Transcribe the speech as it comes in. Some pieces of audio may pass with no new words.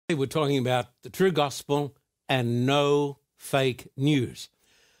We're talking about the true gospel and no fake news.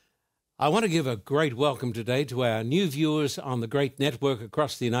 I want to give a great welcome today to our new viewers on the great network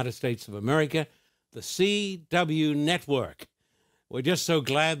across the United States of America, the CW Network. We're just so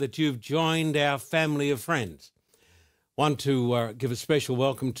glad that you've joined our family of friends. Want to give a special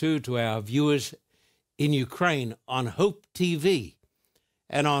welcome to our viewers in Ukraine on Hope TV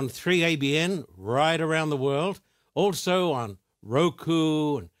and on 3ABN right around the world, also on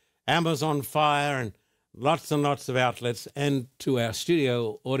Roku and Amazon Fire and lots of outlets. And to our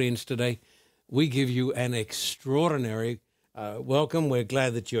studio audience today, we give you an extraordinary welcome. We're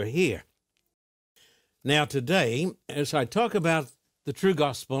glad that you're here. Now today, as I talk about the true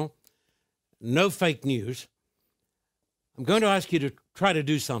gospel, no fake news, I'm going to ask you to try to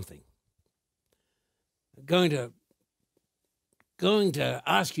do something. I'm going to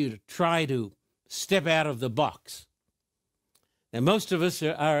ask you to try to step out of the box. Now, most of us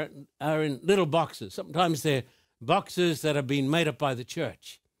are in little boxes. Sometimes they're boxes that have been made up by the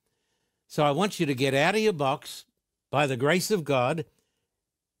church. So I want you to get out of your box by the grace of God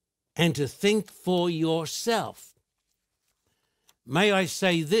and to think for yourself. May I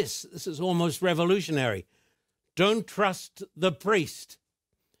say this is almost revolutionary. Don't trust the priest.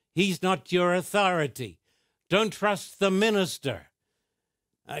 He's not your authority. Don't trust the minister.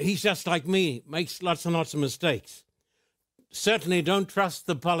 He's just like me, makes lots and lots of mistakes. Certainly don't trust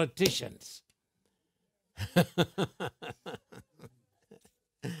the politicians.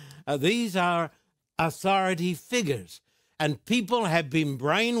 These are authority figures, and people have been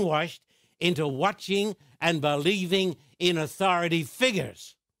brainwashed into watching and believing in authority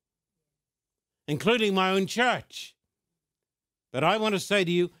figures, including my own church. But I want to say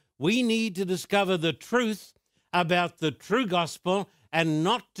to you, we need to discover the truth about the true gospel and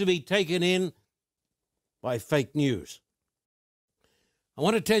not to be taken in by fake news. I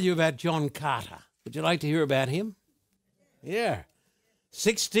want to tell you about John Carter. Would you like to hear about him? Yeah.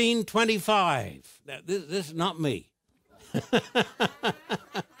 1625. Now, this is not me.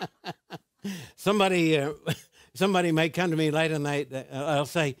 Somebody may come to me later and I'll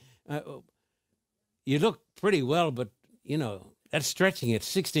say, you look pretty well, but, you know, that's stretching it,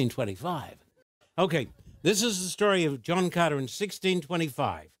 1625. Okay, this is the story of John Carter in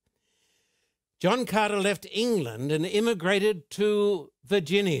 1625. John Carter left England and immigrated to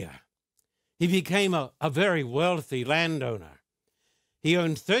Virginia. He became a very wealthy landowner. He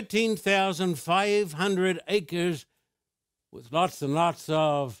owned 13,500 acres with lots and lots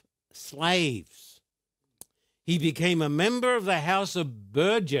of slaves. He became a member of the House of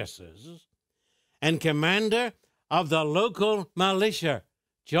Burgesses and commander of the local militia.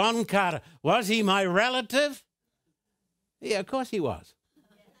 John Carter. Was he my relative? Yeah, of course he was.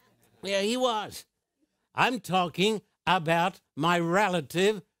 Yeah, he was. I'm talking about my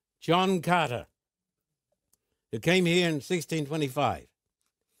relative, John Carter, who came here in 1625.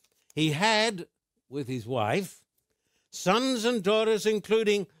 He had, with his wife, sons and daughters,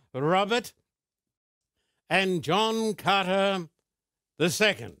 including Robert and John Carter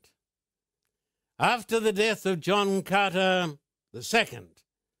II. After the death of John Carter II,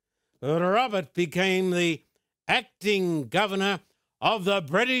 Robert became the acting governor of the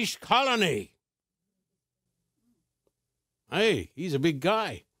British colony. Hey, he's a big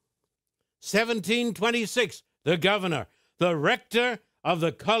guy. 1726, the governor, the rector of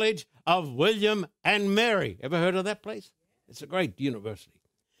the College of William and Mary. Ever heard of that place? It's a great university.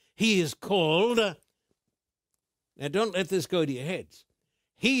 He is called, now don't let this go to your heads,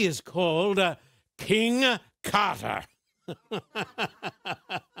 he is called King Carter.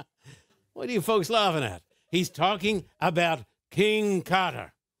 What are you folks laughing at? He's talking about King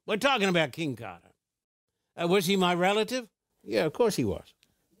Carter. We're talking about King Carter. Was he my relative? Yeah, of course he was.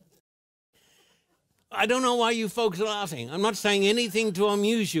 I don't know why you folks are laughing. I'm not saying anything to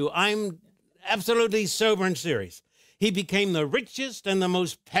amuse you. I'm absolutely sober and serious. He became the richest and the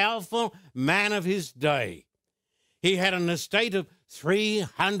most powerful man of his day. He had an estate of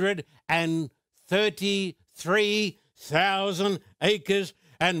 333,000 acres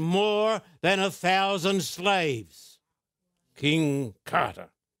and more than 1,000 slaves. King Carter.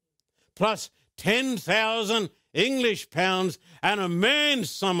 Plus 10,000 English pounds and a man's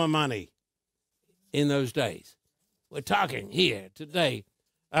sum of money in those days. We're talking here today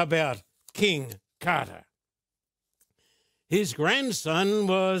about King Carter. His grandson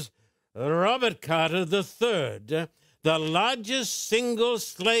was Robert Carter III, the largest single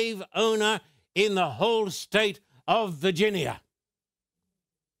slave owner in the whole state of Virginia.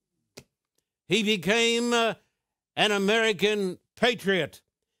 He became an American patriot.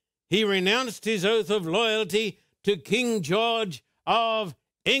 He renounced his oath of loyalty to King George of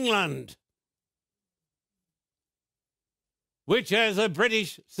England, which as a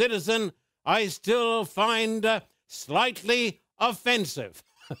British citizen I still find slightly offensive.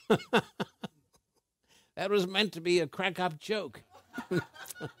 That was meant to be a crack-up joke.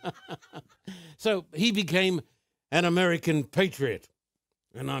 So he became an American patriot,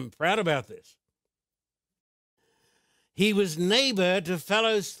 and I'm proud about this. He was neighbor to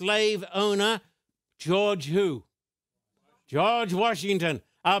fellow slave owner George who? George Washington,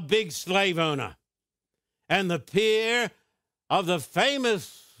 a big slave owner, and the peer of the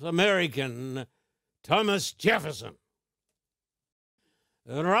famous American Thomas Jefferson.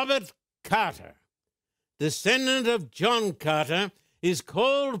 Robert Carter, descendant of John Carter, is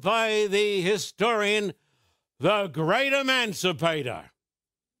called by the historian the Great Emancipator.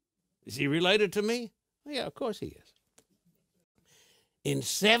 Is he related to me? Yeah, of course he is. In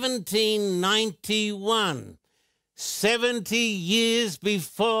 1791, 70 years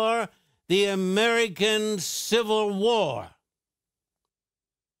before the American Civil War,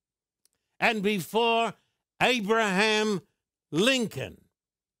 and before Abraham Lincoln,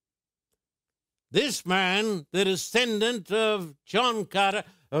 this man, the descendant of John Carter,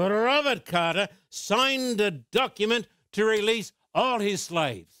 Robert Carter, signed a document to release all his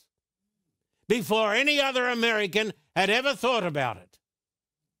slaves before any other American had ever thought about it.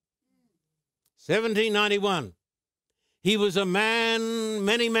 1791. He was a man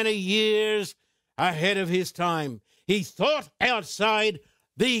many, many years ahead of his time. He thought outside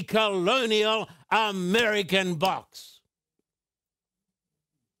the colonial American box.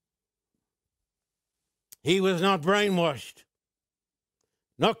 He was not brainwashed,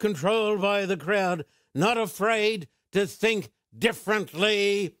 not controlled by the crowd, not afraid to think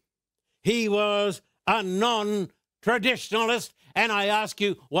differently. He was a non-traditionalist, and I ask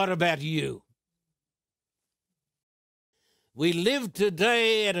you, what about you? We live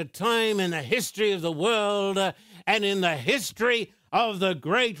today at a time in the history of the world and in the history of the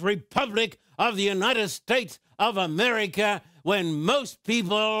great Republic of the United States of America when most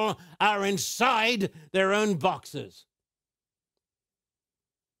people are inside their own boxes.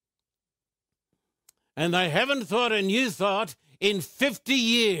 And they haven't thought a new thought in 50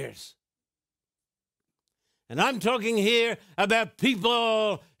 years. And I'm talking here about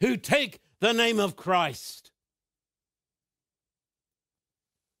people who take the name of Christ.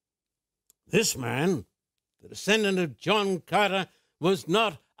 This man, the descendant of John Carter, was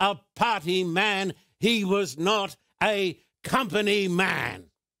not a party man. He was not a company man.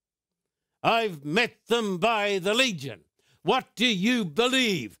 I've met them by the legion. What do you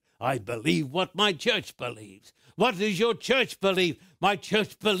believe? I believe what my church believes. What does your church believe? My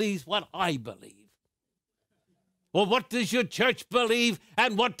church believes what I believe. Well, what does your church believe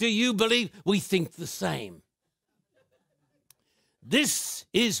and what do you believe? We think the same. This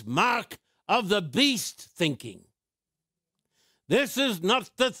is mark of the beast thinking. This is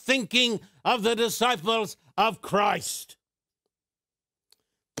not the thinking of the disciples of Christ.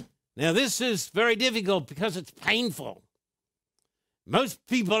 Now, this is very difficult because it's painful. Most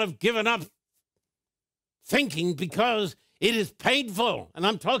people have given up thinking because it is painful. And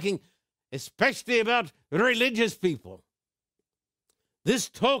I'm talking especially about religious people. This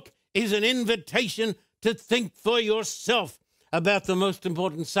talk is an invitation to think for yourself about the most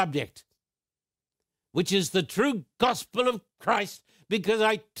important subject, which is the true gospel of Christ, because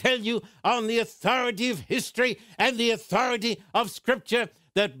I tell you on the authority of history and the authority of Scripture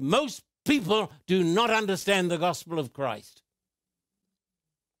that most people do not understand the gospel of Christ.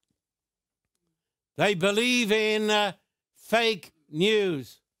 They believe in fake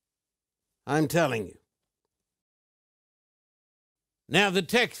news. I'm telling you. Now, the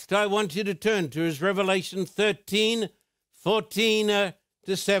text I want you to turn to is Revelation 13, 14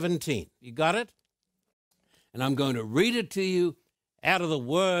 to 17. You got it? And I'm going to read it to you out of the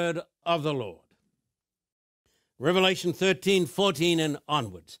word of the Lord. Revelation 13, 14 and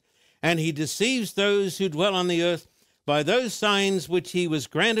onwards. And he deceives those who dwell on the earth by those signs which he was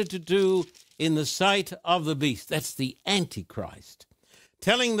granted to do in the sight of the beast. That's the Antichrist.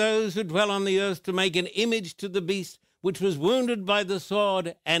 Telling those who dwell on the earth to make an image to the beast, which was wounded by the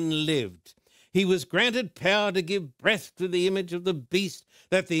sword and lived. He was granted power to give breath to the image of the beast,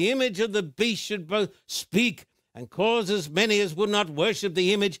 that the image of the beast should both speak and cause as many as would not worship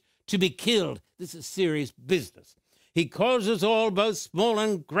the image to be killed. This is serious business. He causes all, both small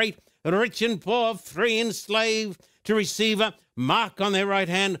and great, rich and poor, free and slave, to receive a mark on their right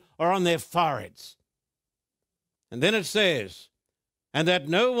hand or on their foreheads. And then it says, and that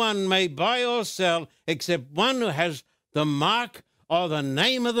no one may buy or sell except one who has the mark or the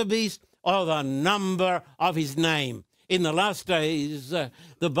name of the beast or the number of his name. in the last days,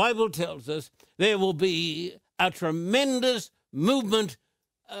 the Bible tells us there will be a tremendous movement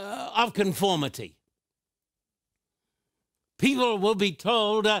of conformity. People will be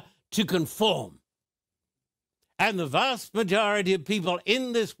told to conform. And the vast majority of people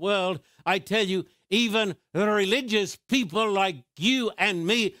in this world, I tell you, even religious people like you and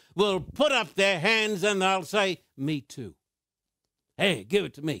me, will put up their hands and they'll say, me too. Hey, give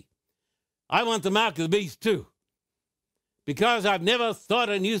it to me. I want the mark of the beast too. Because I've never thought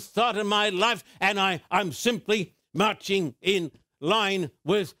a new thought in my life, and I'm simply marching in line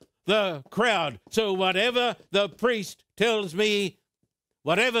with the crowd. So whatever the priest tells me,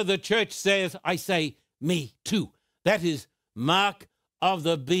 whatever the church says, I say, me too. That is mark of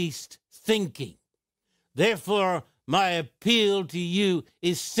the beast thinking. Therefore, my appeal to you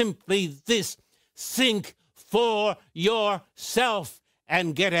is simply this: think for yourself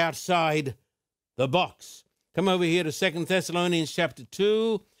and get outside the box. Come over here to 2 Thessalonians chapter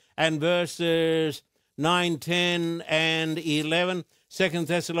 2 and verses 9, 10, and 11. 2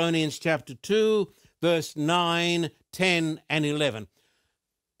 Thessalonians chapter 2, verse 9, 10, and 11.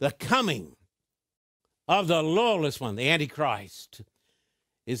 The coming of the lawless one, the Antichrist,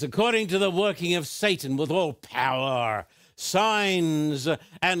 is according to the working of Satan with all power, signs,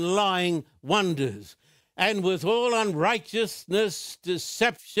 and lying wonders, and with all unrighteousness,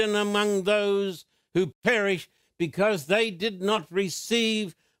 deception among those who perish, because they did not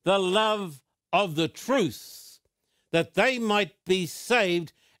receive the love of the truth, that they might be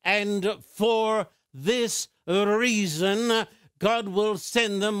saved. And for this reason, God will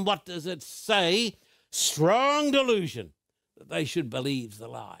send them, what does it say? Strong delusion, that they should believe the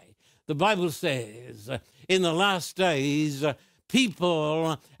lie. The Bible says in the last days,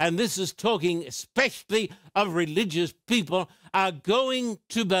 people, and this is talking especially of religious people, are going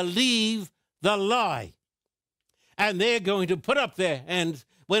to believe the lie. And they're going to put up their hands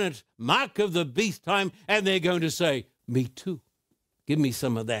when it's mark of the beast time, and they're going to say, me too. Give me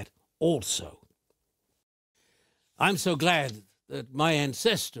some of that also. I'm so glad that my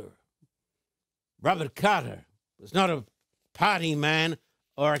ancestor, Robert Carter, was not a party man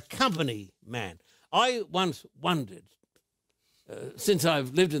or a company man. I once wondered, since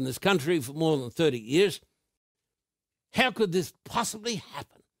I've lived in this country for more than 30 years, how could this possibly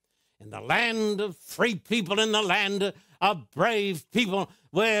happen in the land of free people, in the land of brave people,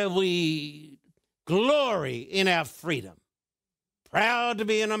 where we glory in our freedom, proud to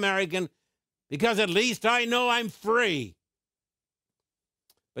be an American, because at least I know I'm free.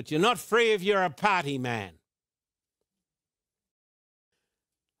 But you're not free if you're a party man.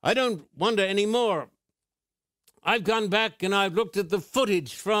 I don't wonder anymore. I've gone back and I've looked at the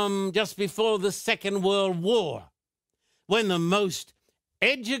footage from just before the Second World War, when the most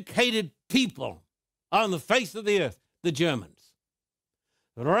educated people on the face of the earth, the Germans,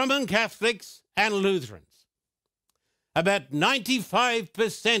 Roman Catholics and Lutherans, about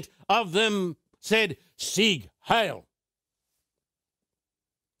 95% of them said, Sieg Heil,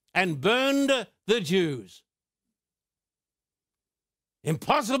 and burned the Jews.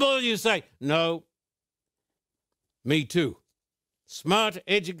 Impossible, you say? No. Me too. Smart,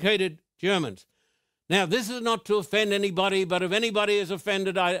 educated Germans. Now, this is not to offend anybody, but if anybody is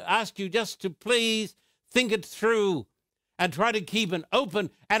offended, I ask you just to please think it through and try to keep an open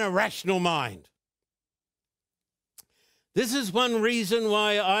and a rational mind. This is one reason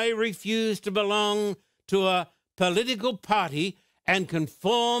why I refuse to belong to a political party and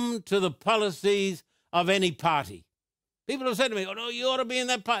conform to the policies of any party. People have said to me, oh, no, you ought to be in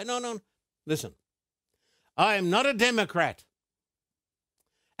that party. No, no. Listen, I am not a Democrat,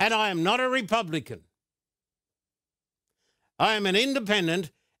 and I am not a Republican. I am an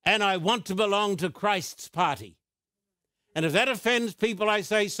independent, and I want to belong to Christ's party. And if that offends people, I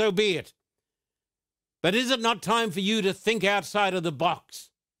say, so be it. But is it not time for you to think outside of the box?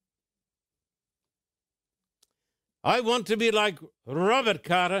 I want to be like Robert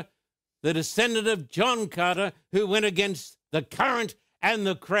Carter, the descendant of John Carter, who went against the current and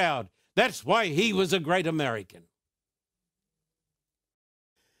the crowd. That's why he was a great American.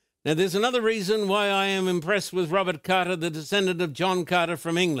 Now, there's another reason why I am impressed with Robert Carter, the descendant of John Carter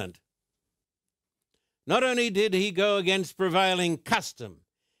from England. Not only did he go against prevailing custom,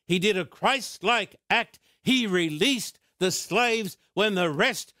 he did a Christ-like act. He released the slaves when the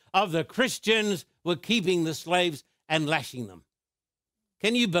rest of the Christians were keeping the slaves and lashing them.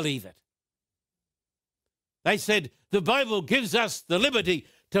 Can you believe it? They said, the Bible gives us the liberty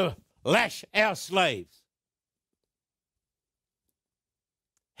to lash our slaves.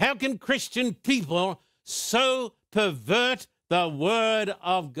 How can Christian people so pervert the word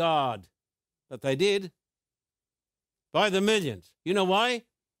of God? But they did. by the millions. You know why?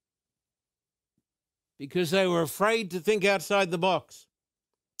 Because they were afraid to think outside the box.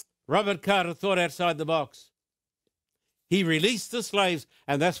 Robert Carter thought outside the box. He released the slaves,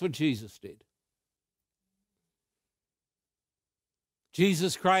 and that's what Jesus did.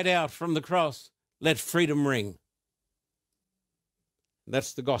 Jesus cried out from the cross, "Let freedom ring."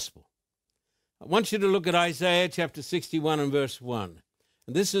 That's the gospel. I want you to look at Isaiah chapter 61 and verse 1.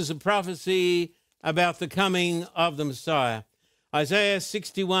 And this is a prophecy about the coming of the Messiah. Isaiah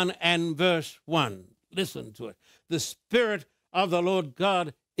 61 and verse 1. Listen to it. The Spirit of the Lord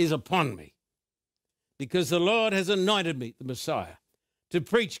God is upon me, because the Lord has anointed me, the Messiah, to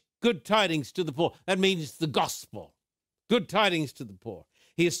preach good tidings to the poor. That means the gospel. Good tidings to the poor.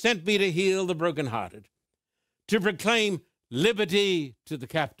 He has sent me to heal the brokenhearted, to proclaim liberty to the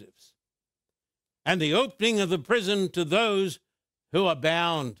captives, and the opening of the prison to those who are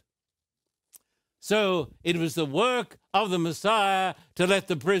bound. So it was the work of the Messiah to let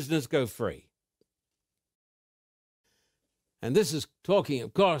the prisoners go free. And this is talking,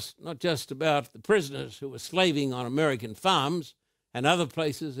 of course, not just about the prisoners who were slaving on American farms and other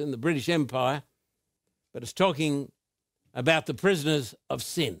places in the British Empire, but it's talking about the prisoners of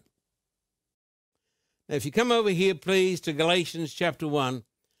sin. Now, if you come over here, please, to Galatians chapter 1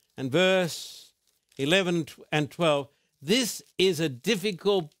 and verse 11 and 12, this is a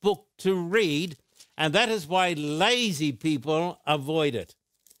difficult book to read, and that is why lazy people avoid it.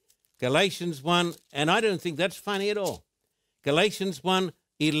 Galatians 1, and I don't think that's funny at all. Galatians 1,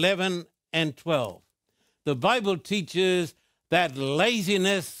 11 and 12. The Bible teaches that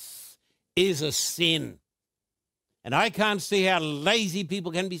laziness is a sin. And I can't see how lazy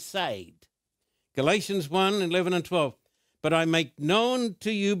people can be saved. Galatians 1, 11 and 12. But I make known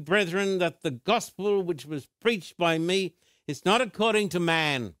to you, brethren, that the gospel which was preached by me is not according to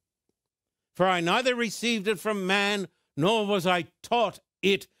man. For I neither received it from man, nor was I taught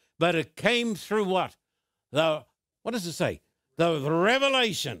it, but it came through what? What does it say? The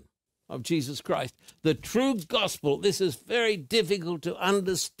revelation of Jesus Christ. The true gospel. This is very difficult to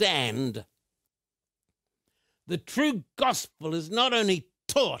understand. The true gospel is not only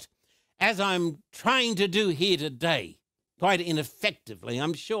taught, as I'm trying to do here today, quite ineffectively,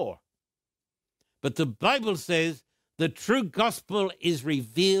 I'm sure, but the Bible says the true gospel is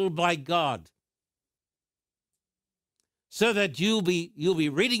revealed by God, so that you'll be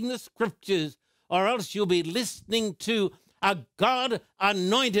reading the scriptures, or else you'll be listening to a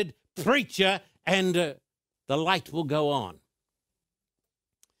God-anointed preacher, and the light will go on.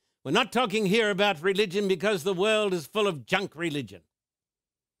 We're not talking here about religion, because the world is full of junk religion.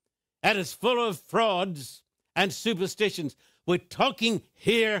 And it's full of frauds and superstitions. We're talking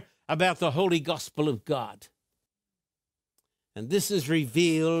here about the holy gospel of God. And this is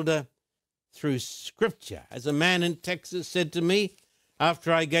revealed through Scripture. As a man in Texas said to me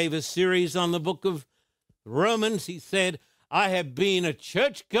after I gave a series on the book of Romans, he said, "I have been a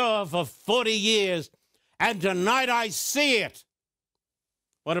churchgoer for 40 years, and tonight I see it."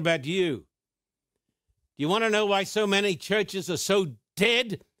 What about you? Do you want to know why so many churches are so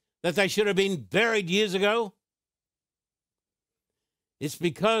dead that they should have been buried years ago? It's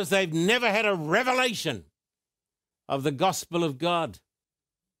because they've never had a revelation of the gospel of God.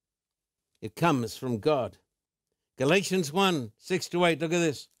 It comes from God. Galatians 1, 6-8, look at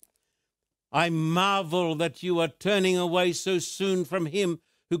this. I marvel that you are turning away so soon from him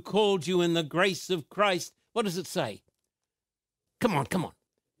who called you in the grace of Christ. What does it say? Come on.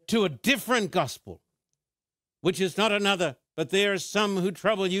 To a different gospel, which is not another, but there are some who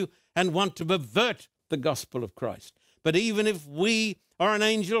trouble you and want to pervert the gospel of Christ. But even if we or an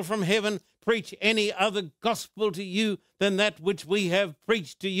angel from heaven preach any other gospel to you than that which we have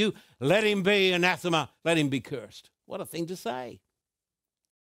preached to you, let him be anathema, let him be cursed. What a thing to say.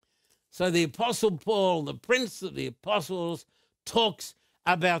 So the Apostle Paul, the Prince of the Apostles, talks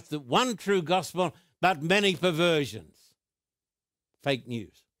about the one true gospel, but many perversions. Fake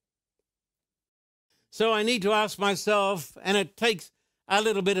news. So I need to ask myself, and it takes a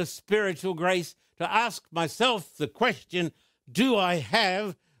little bit of spiritual grace to ask myself the question, do I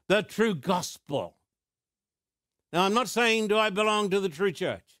have the true gospel? Now, I'm not saying, do I belong to the true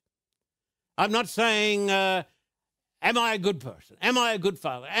church? I'm not saying, am I a good person? Am I a good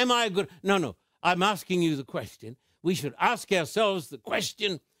father? Am I a good... No. I'm asking you the question. We should ask ourselves the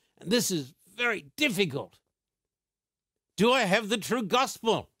question, and this is very difficult. Do I have the true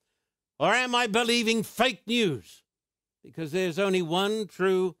gospel? Or am I believing fake news? Because there's only one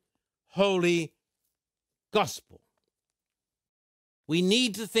true, holy gospel. We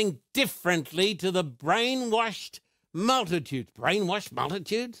need to think differently to the brainwashed multitudes. Brainwashed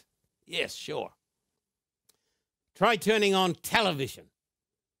multitudes? Yes, sure. Try turning on television.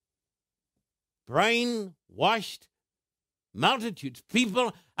 Brainwashed multitudes.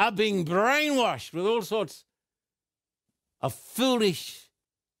 People are being brainwashed with all sorts of foolish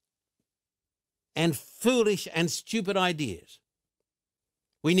and stupid ideas.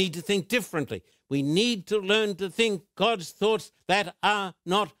 We need to think differently. We need to learn to think God's thoughts that are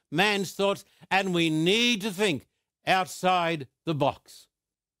not man's thoughts, and we need to think outside the box.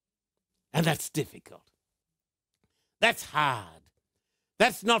 And that's difficult. That's hard.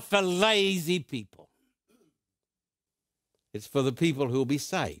 That's not for lazy people. It's for the people who will be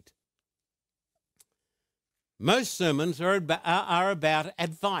saved. Most sermons are about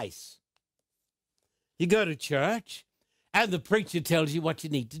advice. You go to church and the preacher tells you what you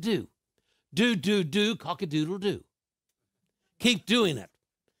need to do. Do, cock-a-doodle-do. Keep doing it.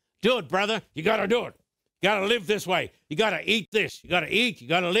 Do it, brother. You got to do it. You got to live this way. You got to eat this. You got to eat. You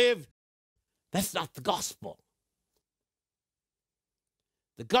got to live. That's not the gospel.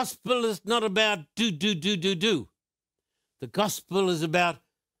 The gospel is not about do. The gospel is about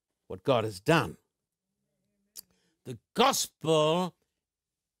what God has done. The gospel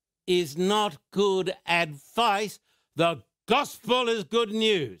is not good advice. The gospel is good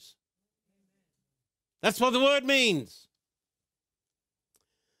news. That's what the word means.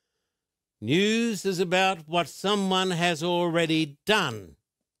 News is about what someone has already done.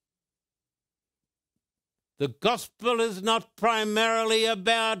 The gospel is not primarily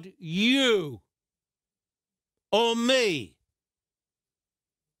about you or me.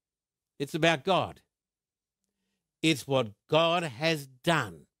 It's about God. It's what God has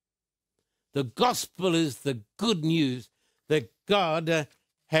done. The gospel is the good news that God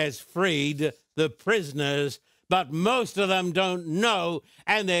has freed the prisoners, but most of them don't know,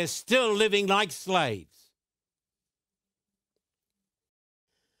 and they're still living like slaves.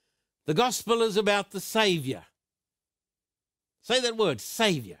 The gospel is about the Savior. Say that word,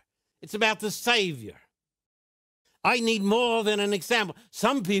 Savior. It's about the Savior. I need more than an example.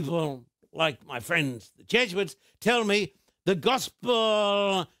 Some people, like my friends, the Jesuits, tell me the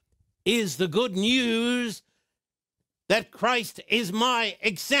gospel is the good news that Christ is my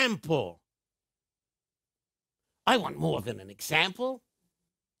example. I want more than an example.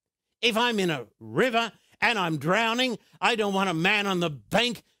 If I'm in a river and I'm drowning, I don't want a man on the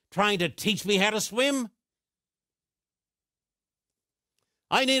bank trying to teach me how to swim.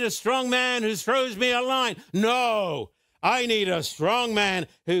 I need a strong man who throws me a line. No, I need a strong man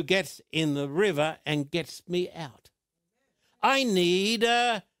who gets in the river and gets me out. I need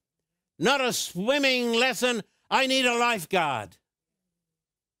not a swimming lesson. I need a lifeguard.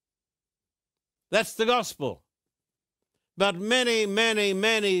 That's the gospel. But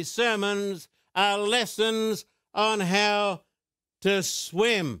many sermons are lessons on how to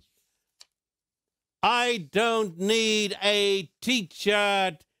swim. I don't need a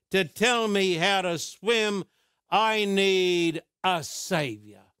teacher to tell me how to swim. I need a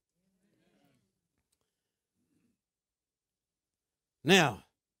Savior. Now,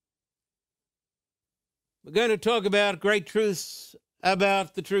 we're going to talk about great truths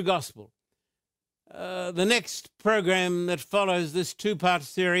about the true gospel. The next program that follows this two-part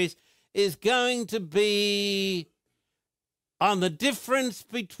series is going to be on the difference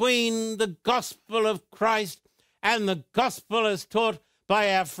between the gospel of Christ and the gospel as taught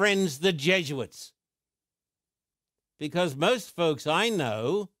by our friends, the Jesuits. Because most folks I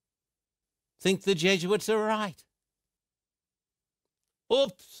know think the Jesuits are right.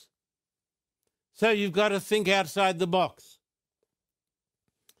 Oops. So you've got to think outside the box.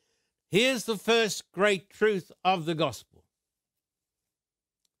 Here's the first great truth of the gospel.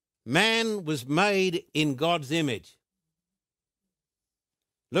 Man was made in God's image.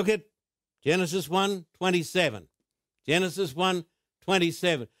 Look at Genesis 1:27. Genesis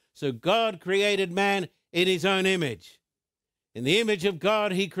 1:27. So God created man in his own image. In the image of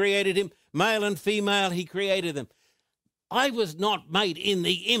God, he created him. Male and female, he created them. I was not made in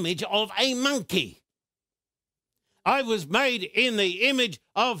the image of a monkey. I was made in the image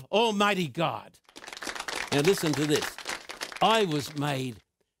of Almighty God. Now listen to this. I was made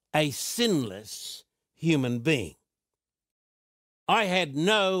a sinless human being. I had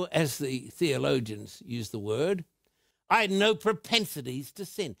no, as the theologians use the word, I had no propensities to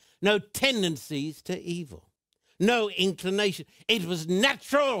sin, no tendencies to evil, no inclination. It was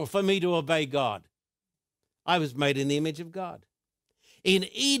natural for me to obey God. I was made in the image of God. In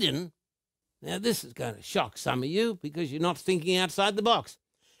Eden, now this is going to shock some of you because you're not thinking outside the box.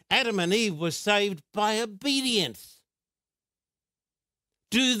 Adam and Eve were saved by obedience.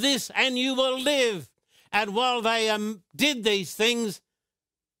 Do this and you will live. And while they did these things,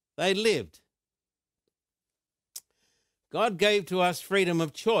 they lived. God gave to us freedom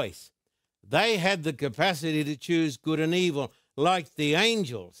of choice. They had the capacity to choose good and evil, like the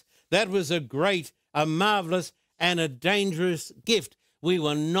angels. That was a great, a marvelous, and a dangerous gift. We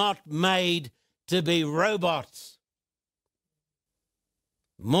were not made to be robots.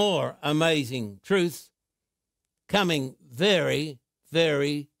 More amazing truths coming very,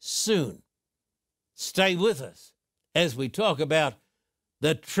 very soon. Stay with us as we talk about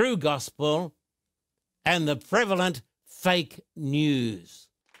the true gospel and the prevalent fake news.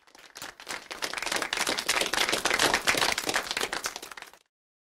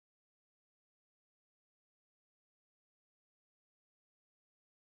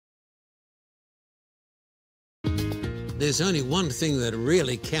 There's only one thing that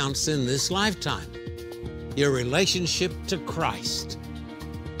really counts in this lifetime: your relationship to Christ.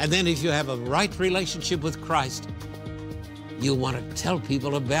 And then if you have a right relationship with Christ, you want to tell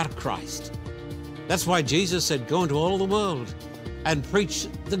people about Christ. That's why Jesus said, go into all the world and preach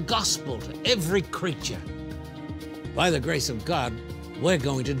the gospel to every creature. By the grace of God, we're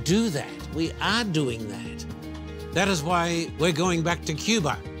going to do that. We are doing that. That is why we're going back to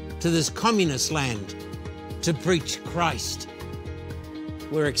Cuba, to this communist land, to preach Christ.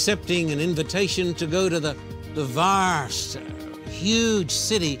 We're accepting an invitation to go to the vast, huge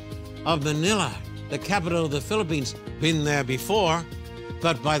city of Manila, the capital of the Philippines. Been there before,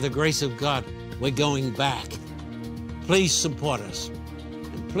 but by the grace of God, we're going back. Please support us,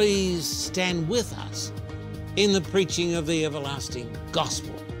 and please stand with us in the preaching of the everlasting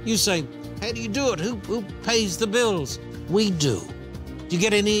gospel. You say, how do you do it? Who pays the bills? We do. Do you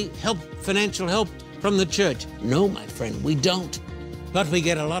get any help, financial help from the church? No, my friend, we don't. But we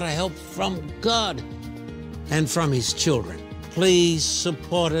get a lot of help from God and from His children. Please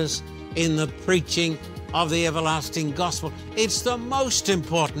support us in the preaching of the everlasting gospel. It's the most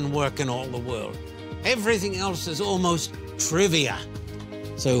important work in all the world. Everything else is almost trivia.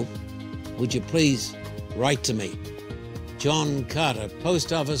 So would you please write to me? John Carter,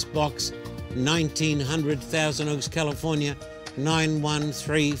 Post Office Box 1900, Thousand Oaks, California,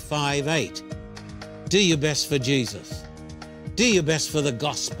 91358. Do your best for Jesus. Do your best for the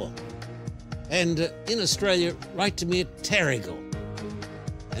gospel. And in Australia, write to me at Terrigal.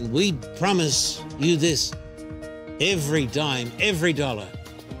 And we promise you this: every dime, every dollar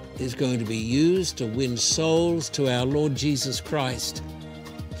is going to be used to win souls to our Lord Jesus Christ.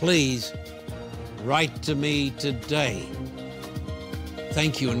 Please write to me today.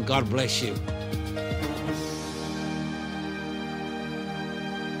 Thank you, and God bless you.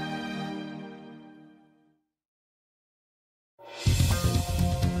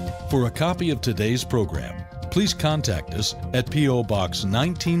 For a copy of today's program, please contact us at P.O. Box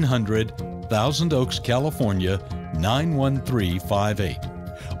 1900, Thousand Oaks, California, 91358.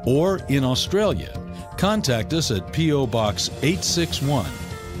 Or in Australia, contact us at P.O. Box 861,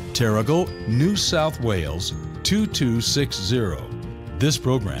 Terrigal, New South Wales, 2260. This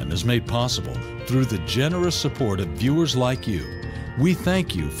program is made possible through the generous support of viewers like you. We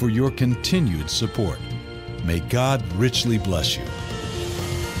thank you for your continued support. May God richly bless you.